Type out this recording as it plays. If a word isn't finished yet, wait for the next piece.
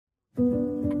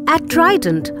At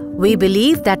Trident, we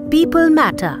believe that people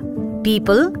matter.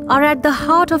 People are at the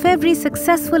heart of every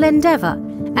successful endeavor,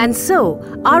 and so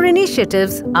our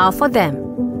initiatives are for them.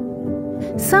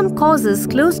 Some causes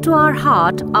close to our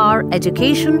heart are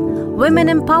education, women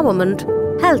empowerment,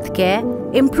 healthcare,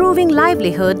 improving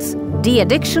livelihoods,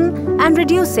 de-addiction, and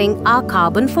reducing our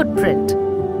carbon footprint.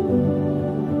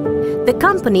 The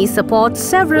company supports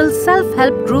several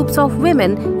self-help groups of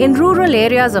women in rural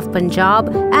areas of Punjab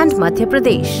and Madhya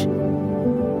Pradesh.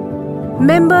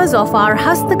 Members of our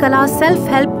Hastakala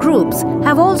self-help groups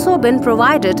have also been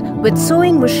provided with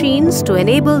sewing machines to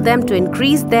enable them to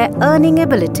increase their earning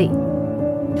ability.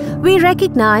 We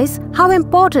recognize how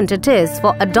important it is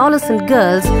for adolescent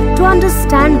girls to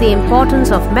understand the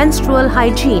importance of menstrual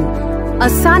hygiene. A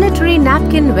sanitary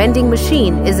napkin vending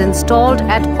machine is installed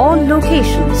at all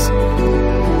locations.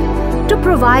 To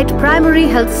provide primary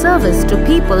health service to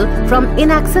people from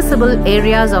inaccessible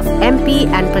areas of MP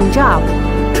and Punjab,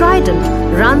 Trident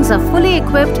runs a fully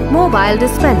equipped mobile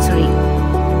dispensary.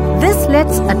 This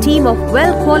lets a team of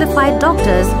well-qualified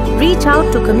doctors reach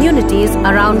out to communities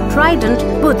around Trident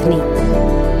Budhni.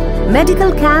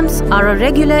 Medical camps are a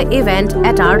regular event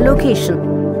at our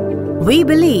location. We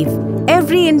believe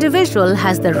every individual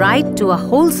has the right to a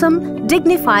wholesome,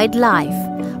 dignified life.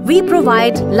 We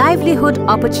provide livelihood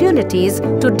opportunities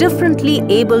to differently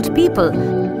abled people.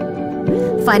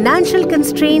 Financial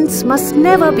constraints must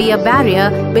never be a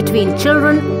barrier between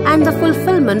children and the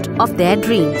fulfillment of their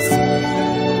dreams.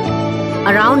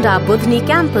 Around our Budhni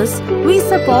campus, we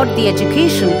support the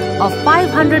education of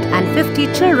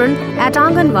 550 children at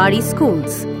Anganwadi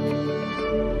schools.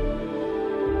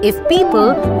 If people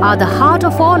are the heart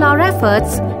of all our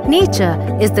efforts, nature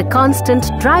is the constant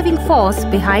driving force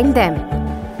behind them.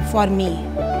 For me,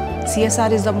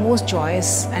 CSR is the most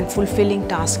joyous and fulfilling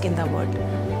task in the world.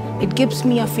 It gives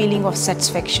me a feeling of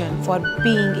satisfaction for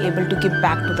being able to give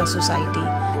back to the society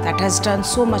that has done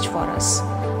so much for us.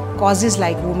 Causes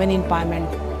like women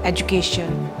empowerment,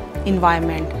 education,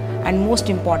 environment, and most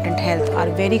important, health are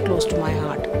very close to my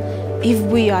heart. If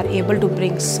we are able to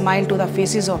bring smile to the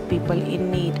faces of people in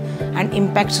need and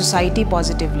impact society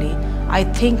positively, I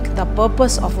think the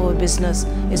purpose of our business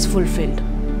is fulfilled.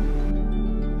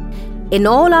 In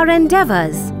all our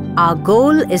endeavors, our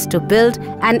goal is to build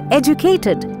an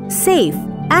educated, safe,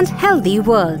 and healthy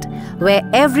world where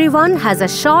everyone has a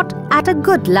shot at a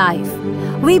good life.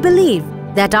 We believe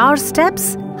that our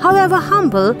steps, however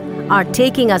humble, are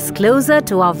taking us closer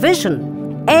to our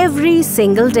vision every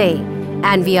single day,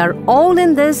 and we are all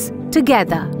in this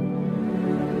together.